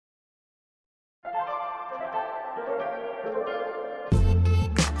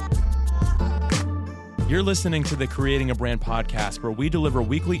You're listening to the Creating a Brand podcast, where we deliver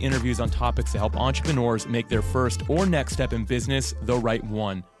weekly interviews on topics to help entrepreneurs make their first or next step in business the right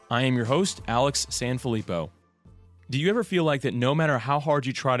one. I am your host, Alex Sanfilippo. Do you ever feel like that no matter how hard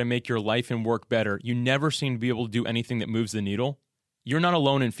you try to make your life and work better, you never seem to be able to do anything that moves the needle? You're not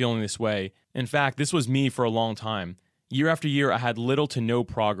alone in feeling this way. In fact, this was me for a long time. Year after year, I had little to no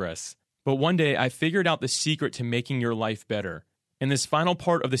progress. But one day, I figured out the secret to making your life better. In this final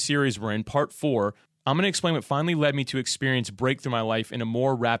part of the series we're in, part 4, I'm going to explain what finally led me to experience breakthrough in my life in a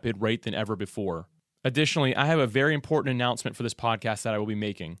more rapid rate than ever before. Additionally, I have a very important announcement for this podcast that I will be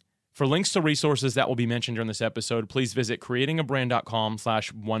making. For links to resources that will be mentioned during this episode, please visit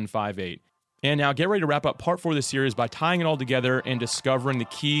creatingabrand.com/158. And now get ready to wrap up part 4 of the series by tying it all together and discovering the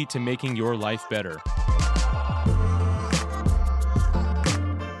key to making your life better.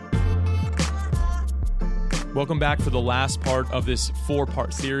 Welcome back for the last part of this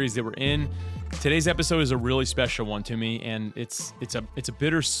 4-part series that we're in. Today's episode is a really special one to me, and it's a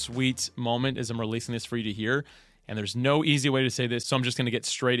bittersweet moment as I'm releasing this for you to hear. And there's no easy way to say this, so I'm just going to get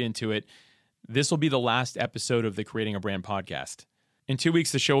straight into it. This will be the last episode of the Creating a Brand podcast. In 2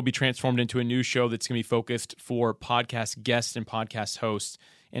 weeks, the show will be transformed into a new show that's going to be focused for podcast guests and podcast hosts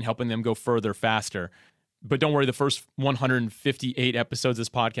and helping them go further faster. But don't worry, the first 158 episodes of this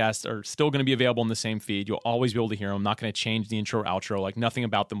podcast are still going to be available in the same feed. You'll always be able to hear them. I'm not going to change the intro or outro. Like, nothing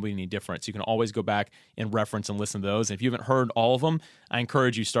about them will be any different. So you can always go back and reference and listen to those. And if you haven't heard all of them, I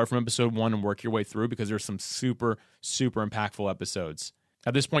encourage you start from episode 1 and work your way through, because there's some super, super impactful episodes.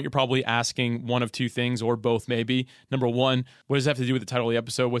 At this point, you're probably asking one of two things, or both maybe. Number one, what does that have to do with the title of the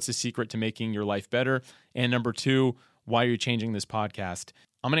episode? What's the secret to making your life better? And number two, why are you changing this podcast?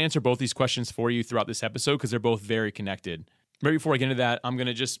 I'm going to answer both these questions for you throughout this episode because they're both very connected. Right before I get into that, I'm going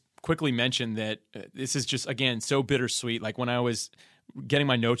to just quickly mention that this is just, again, so bittersweet. Like, when I was getting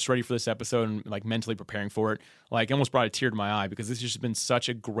my notes ready for this episode and like mentally preparing for it, like, I almost brought a tear to my eye because this has just been such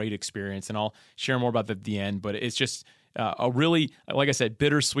a great experience. And I'll share more about that at the end, but it's just a really, like I said,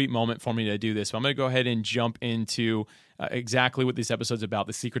 bittersweet moment for me to do this. So I'm going to go ahead and jump into exactly what this episode's about,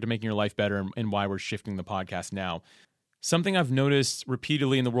 the secret to making your life better, and why we're shifting the podcast now. Something I've noticed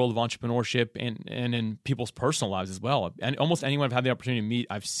repeatedly in the world of entrepreneurship and in people's personal lives as well, and almost anyone I've had the opportunity to meet,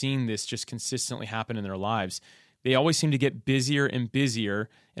 I've seen this just consistently happen in their lives. They always seem to get busier and busier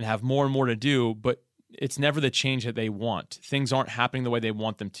and have more and more to do, but it's never the change that they want. Things aren't happening the way they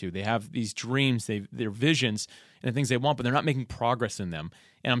want them to. They have these dreams, their visions, and the things they want, but they're not making progress in them.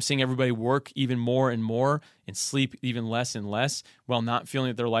 And I'm seeing everybody work even more and more and sleep even less and less while not feeling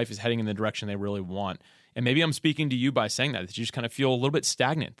that their life is heading in the direction they really want. And maybe I'm speaking to you by saying that you just kind of feel a little bit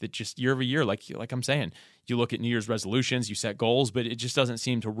stagnant, that just year over year, like I'm saying, you look at New Year's resolutions, you set goals, but it just doesn't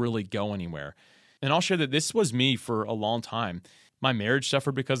seem to really go anywhere. And I'll share that this was me for a long time. My marriage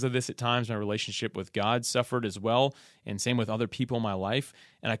suffered because of this at times. My relationship with God suffered as well, and same with other people in my life.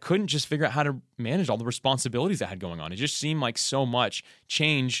 And I couldn't just figure out how to manage all the responsibilities I had going on. It just seemed like so much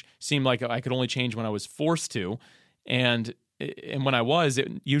change seemed like I could only change when I was forced to. And when I was,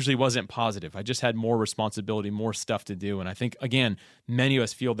 it usually wasn't positive. I just had more responsibility, more stuff to do. And I think, again, many of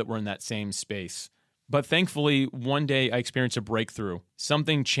us feel that we're in that same space. But thankfully, one day I experienced a breakthrough.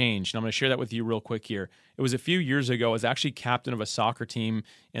 Something changed, and I'm going to share that with you real quick here. It was a few years ago. I was actually captain of a soccer team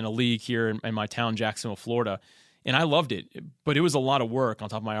in a league here in my town, Jacksonville, Florida. And I loved it, but it was a lot of work on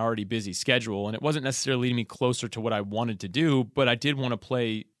top of my already busy schedule. And it wasn't necessarily leading me closer to what I wanted to do, but I did want to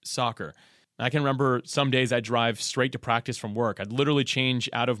play soccer. I can remember some days I'd drive straight to practice from work. I'd literally change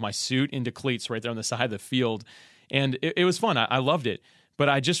out of my suit into cleats right there on the side of the field. And it was fun. I loved it. But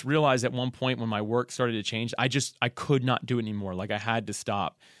I just realized at one point when my work started to change, I could not do it anymore. Like, I had to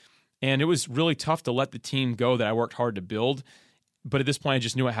stop. And it was really tough to let the team go that I worked hard to build. But at this point, I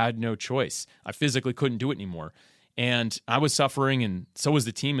just knew I had no choice. I physically couldn't do it anymore. And I was suffering, and so was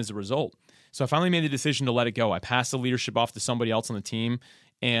the team as a result. So I finally made the decision to let it go. I passed the leadership off to somebody else on the team,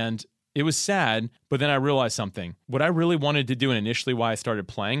 and it was sad, but then I realized something. What I really wanted to do, and initially why I started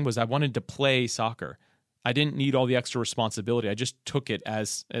playing, was I wanted to play soccer. I didn't need all the extra responsibility. I just took it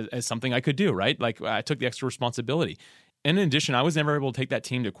as something I could do, right? Like, I took the extra responsibility. And in addition, I was never able to take that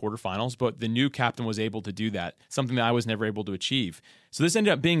team to quarterfinals, but the new captain was able to do that, something that I was never able to achieve. So this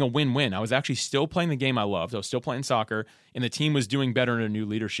ended up being a win-win. I was actually still playing the game I loved. I was still playing soccer, and the team was doing better under new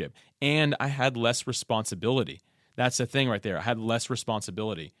leadership. And I had less responsibility. That's the thing right there. I had less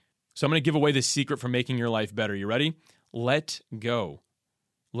responsibility. So I'm going to give away the secret for making your life better. You ready? Let go.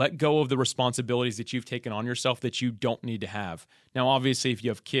 Let go of the responsibilities that you've taken on yourself that you don't need to have. Now, obviously, if you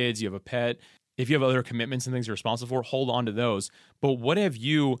have kids, you have a pet, if you have other commitments and things you're responsible for, hold on to those. But what have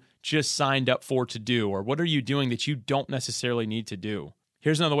you just signed up for to do? Or what are you doing that you don't necessarily need to do?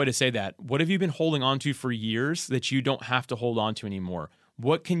 Here's another way to say that. What have you been holding on to for years that you don't have to hold on to anymore?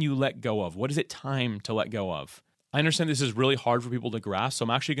 What can you let go of? What is it time to let go of? I understand this is really hard for people to grasp, so I'm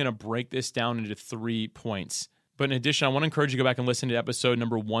actually going to break this down into 3 points. But in addition, I want to encourage you to go back and listen to episode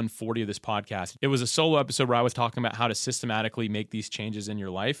number 140 of this podcast. It was a solo episode where I was talking about how to systematically make these changes in your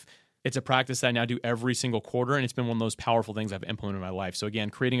life. It's a practice that I now do every single quarter, and it's been one of those powerful things I've implemented in my life. So again,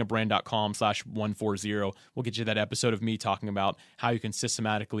 creatingabrand.com/140 will get you that episode of me talking about how you can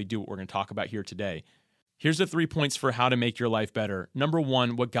systematically do what we're going to talk about here today. Here's the 3 points for how to make your life better. Number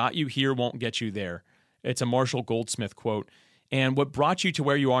 1, what got you here won't get you there. It's a Marshall Goldsmith quote. And what brought you to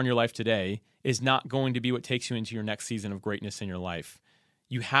where you are in your life today is not going to be what takes you into your next season of greatness in your life.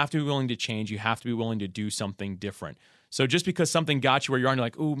 You have to be willing to change. You have to be willing to do something different. So just because something got you where you are and you're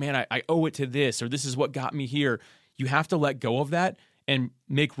like, oh man, I owe it to this, or this is what got me here, you have to let go of that and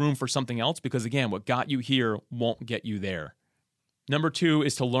make room for something else, because again, what got you here won't get you there. Number 2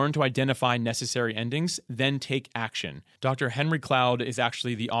 is to learn to identify necessary endings, then take action. Dr. Henry Cloud is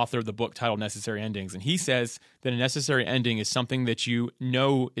actually the author of the book titled Necessary Endings, and he says that a necessary ending is something that you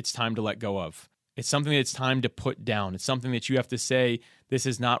know it's time to let go of. It's something that's time to put down. It's something that you have to say, this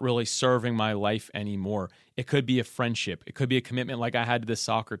is not really serving my life anymore. It could be a friendship. It could be a commitment like I had to the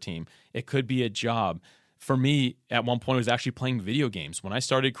soccer team. It could be a job. For me, at one point, it was actually playing video games. When I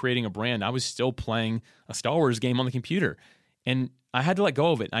started creating a brand, I was still playing a Star Wars game on the computer. And I had to let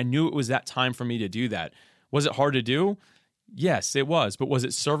go of it. I knew it was that time for me to do that. Was it hard to do? Yes, it was. But was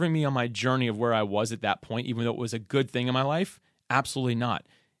it serving me on my journey of where I was at that point, even though it was a good thing in my life? Absolutely not.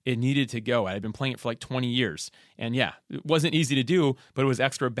 It needed to go. I had been playing it for like 20 years. And yeah, it wasn't easy to do, but it was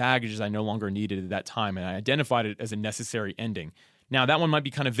extra baggage I no longer needed at that time. And I identified it as a necessary ending. Now, that one might be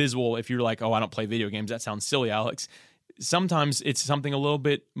kind of visual if you're like, oh, I don't play video games. That sounds silly, Alex. Sometimes it's something a little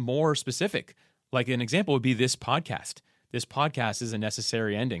bit more specific. Like an example would be this podcast. This podcast is a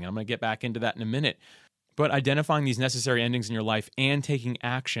necessary ending. I'm going to get back into that in a minute. But identifying these necessary endings in your life and taking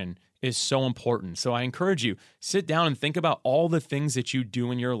action is so important. So I encourage you, sit down and think about all the things that you do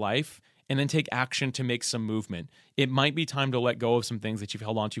in your life and then take action to make some movement. It might be time to let go of some things that you've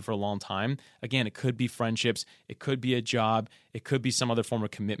held on to for a long time. Again, it could be friendships, it could be a job, it could be some other form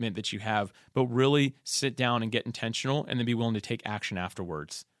of commitment that you have, but really sit down and get intentional and then be willing to take action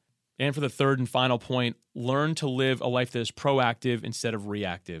afterwards. And for the 3rd and final point, learn to live a life that is proactive instead of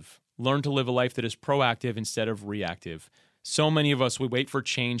reactive. Learn to live a life that is proactive instead of reactive. So many of us, we wait for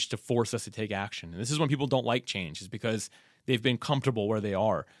change to force us to take action. And this is when people don't like change, is because they've been comfortable where they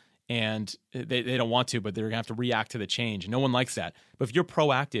are. And they don't want to, but they're going to have to react to the change. No one likes that. But if you're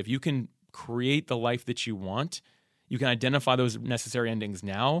proactive, you can create the life that you want. You can identify those necessary endings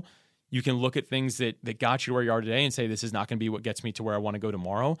now. You can look at things that got you where you are today and say, this is not going to be what gets me to where I want to go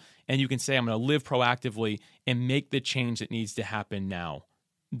tomorrow. And you can say, I'm going to live proactively and make the change that needs to happen now.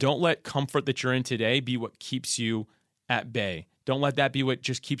 Don't let comfort that you're in today be what keeps you at bay. Don't let that be what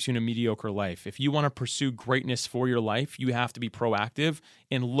just keeps you in a mediocre life. If you want to pursue greatness for your life, you have to be proactive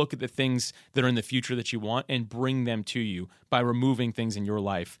and look at the things that are in the future that you want and bring them to you by removing things in your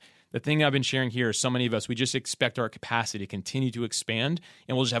life. The thing I've been sharing here is so many of us, we just expect our capacity to continue to expand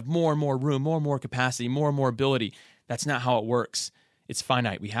and we'll just have more and more room, more and more capacity, more and more ability. That's not how it works. It's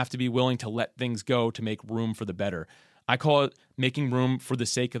finite. We have to be willing to let things go to make room for the better. I call it making room for the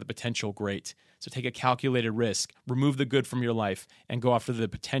sake of the potential great. So take a calculated risk, remove the good from your life, and go after the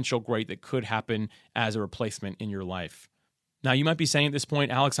potential great that could happen as a replacement in your life. Now, you might be saying at this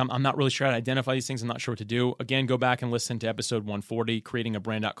point, Alex, I'm not really sure how to identify these things. I'm not sure what to do. Again, go back and listen to episode 140,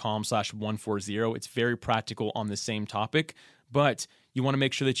 creatingabrand.com/140. It's very practical on the same topic, but you want to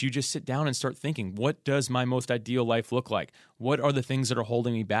make sure that you just sit down and start thinking, what does my most ideal life look like? What are the things that are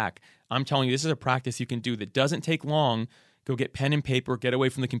holding me back? I'm telling you, this is a practice you can do that doesn't take long. Go get pen and paper, get away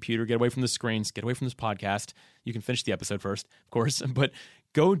from the computer, get away from the screens, get away from this podcast. You can finish the episode first, of course, but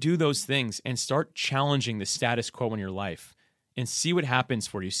go do those things and start challenging the status quo in your life. And see what happens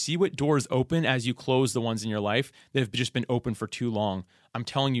for you. See what doors open as you close the ones in your life that have just been open for too long. I'm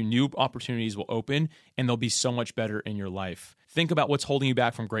telling you, new opportunities will open and they'll be so much better in your life. Think about what's holding you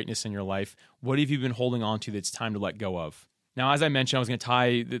back from greatness in your life. What have you been holding on to that's time to let go of? Now, as I mentioned, I was going to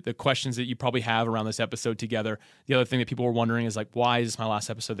tie the questions that you probably have around this episode together. The other thing that people were wondering is like, why is this my last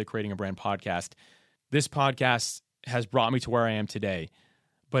episode of the Creating a Brand podcast? This podcast has brought me to where I am today,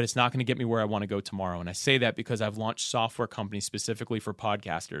 but it's not going to get me where I want to go tomorrow. And I say that because I've launched software companies specifically for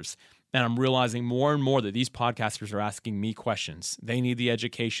podcasters. And I'm realizing more and more that these podcasters are asking me questions. They need the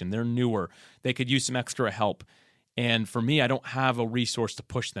education. They're newer. They could use some extra help. And for me, I don't have a resource to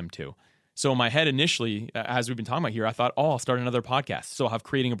push them to. So in my head initially, as we've been talking about here, I thought, I'll start another podcast. So I'll have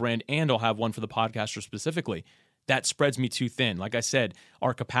Creating a Brand and I'll have one for the podcaster specifically. That spreads me too thin. Like I said,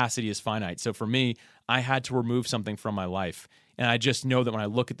 our capacity is finite. So for me, I had to remove something from my life. And I just know that when I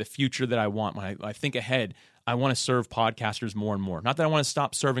look at the future that I want, when I think ahead, I want to serve podcasters more and more. Not that I want to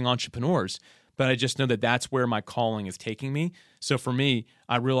stop serving entrepreneurs, but I just know that that's where my calling is taking me. So for me,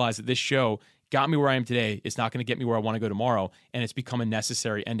 I realized that this show got me where I am today. It's not going to get me where I want to go tomorrow. And it's become a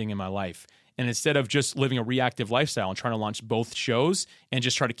necessary ending in my life. And instead of just living a reactive lifestyle and trying to launch both shows and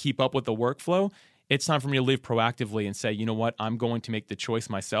just try to keep up with the workflow, it's time for me to live proactively and say, you know what? I'm going to make the choice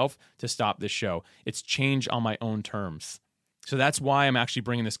myself to stop this show. It's change on my own terms. So that's why I'm actually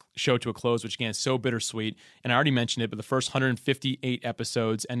bringing this show to a close, which again is so bittersweet. And I already mentioned it, but the first 158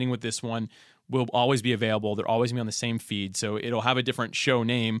 episodes, ending with this one, will always be available. They're always going to be on the same feed. So it'll have a different show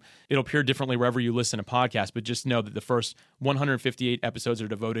name. It'll appear differently wherever you listen to podcasts, but just know that the first 158 episodes are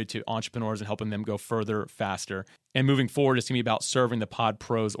devoted to entrepreneurs and helping them go further, faster. And moving forward, it's going to be about serving the Pod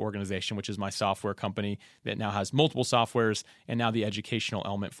Pros organization, which is my software company that now has multiple softwares and now the educational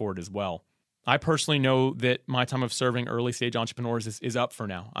element for it as well. I personally know that my time of serving early stage entrepreneurs is up for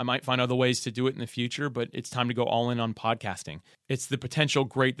now. I might find other ways to do it in the future, but it's time to go all in on podcasting. It's the potential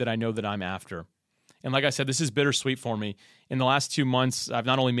great that I know that I'm after. And like I said, this is bittersweet for me. In the last 2 months, I've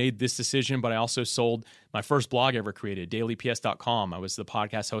not only made this decision, but I also sold my first blog I ever created, dailyps.com. I was the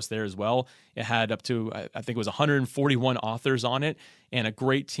podcast host there as well. It had up to, I think it was 141 authors on it and a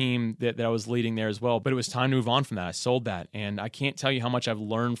great team that I was leading there as well. But it was time to move on from that. I sold that. And I can't tell you how much I've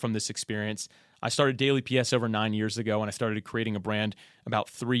learned from this experience. I started Daily PS over 9 years ago, and I started Creating a Brand about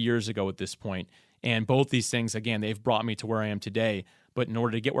 3 years ago at this point. And both these things, again, they've brought me to where I am today. But in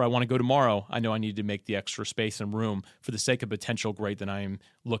order to get where I want to go tomorrow, I know I need to make the extra space and room for the sake of potential great that I am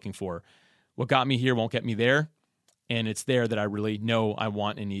looking for. What got me here won't get me there, and it's there that I really know I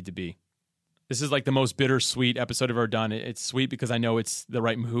want and need to be. This is like the most bittersweet episode I've ever done. It's sweet because I know it's the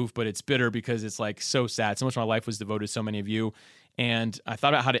right move, but it's bitter because it's like so sad. So much of my life was devoted to so many of you, and I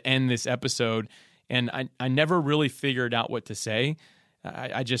thought about how to end this episode, and I never really figured out what to say.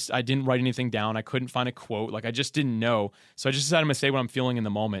 I didn't write anything down. I couldn't find a quote. I just didn't know. So I just decided I'm going to say what I'm feeling in the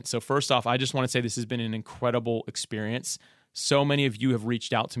moment. So first off, I just want to say this has been an incredible experience. So many of you have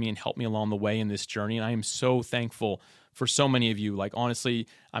reached out to me and helped me along the way in this journey. And I am so thankful for so many of you. Honestly,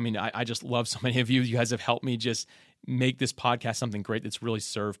 I just love so many of you. You guys have helped me just make this podcast something great that's really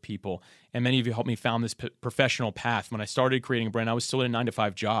served people. And many of you helped me found this professional path. When I started Creating a Brand, I was still in a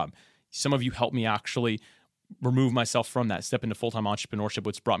 9-to-5 job. Some of you helped me actually remove myself from that, step into full-time entrepreneurship,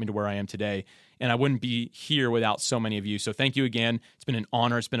 which brought me to where I am today. And I wouldn't be here without so many of you. So thank you again. It's been an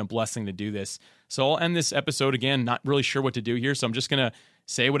honor. It's been a blessing to do this. So I'll end this episode again, not really sure what to do here. So I'm just going to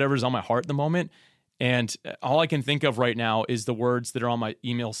say whatever's on my heart at the moment. And all I can think of right now is the words that are on my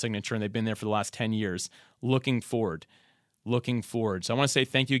email signature, and they've been there for the last 10 years. Looking forward. Looking forward. So I want to say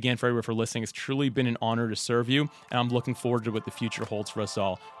thank you again for everyone for listening. It's truly been an honor to serve you, and I'm looking forward to what the future holds for us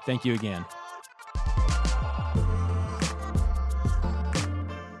all. Thank you again.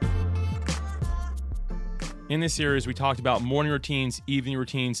 In this series, we talked about morning routines, evening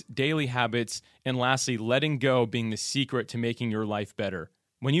routines, daily habits, and lastly, letting go being the secret to making your life better.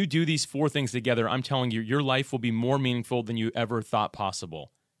 When you do these 4 things together, I'm telling you, your life will be more meaningful than you ever thought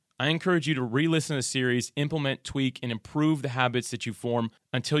possible. I encourage you to re-listen to the series, implement, tweak, and improve the habits that you form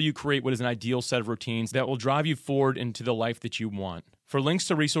until you create what is an ideal set of routines that will drive you forward into the life that you want. For links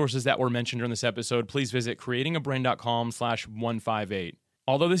to resources that were mentioned during this episode, please visit creatingabrand.com/158.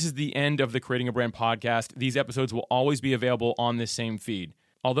 Although this is the end of the Creating a Brand podcast, these episodes will always be available on this same feed.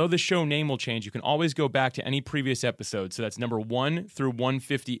 Although the show name will change, you can always go back to any previous episode. So that's number 1 through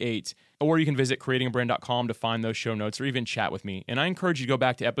 158. Or you can visit creatingabrand.com to find those show notes or even chat with me. And I encourage you to go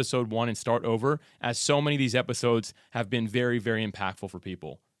back to episode 1 and start over, as so many of these episodes have been very, very impactful for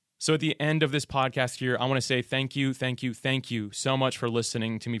people. So at the end of this podcast here, I want to say thank you so much for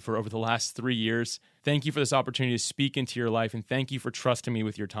listening to me for over the last 3 years. Thank you for this opportunity to speak into your life, and thank you for trusting me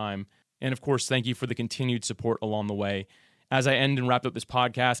with your time. And of course, thank you for the continued support along the way. As I end and wrap up this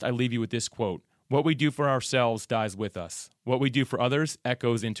podcast, I leave you with this quote: "What we do for ourselves dies with us. What we do for others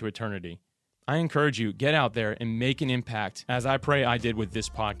echoes into eternity." I encourage you, get out there and make an impact, as I pray I did with this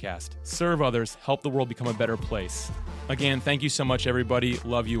podcast. Serve others, help the world become a better place. Again, thank you so much, everybody.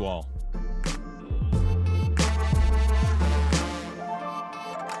 Love you all.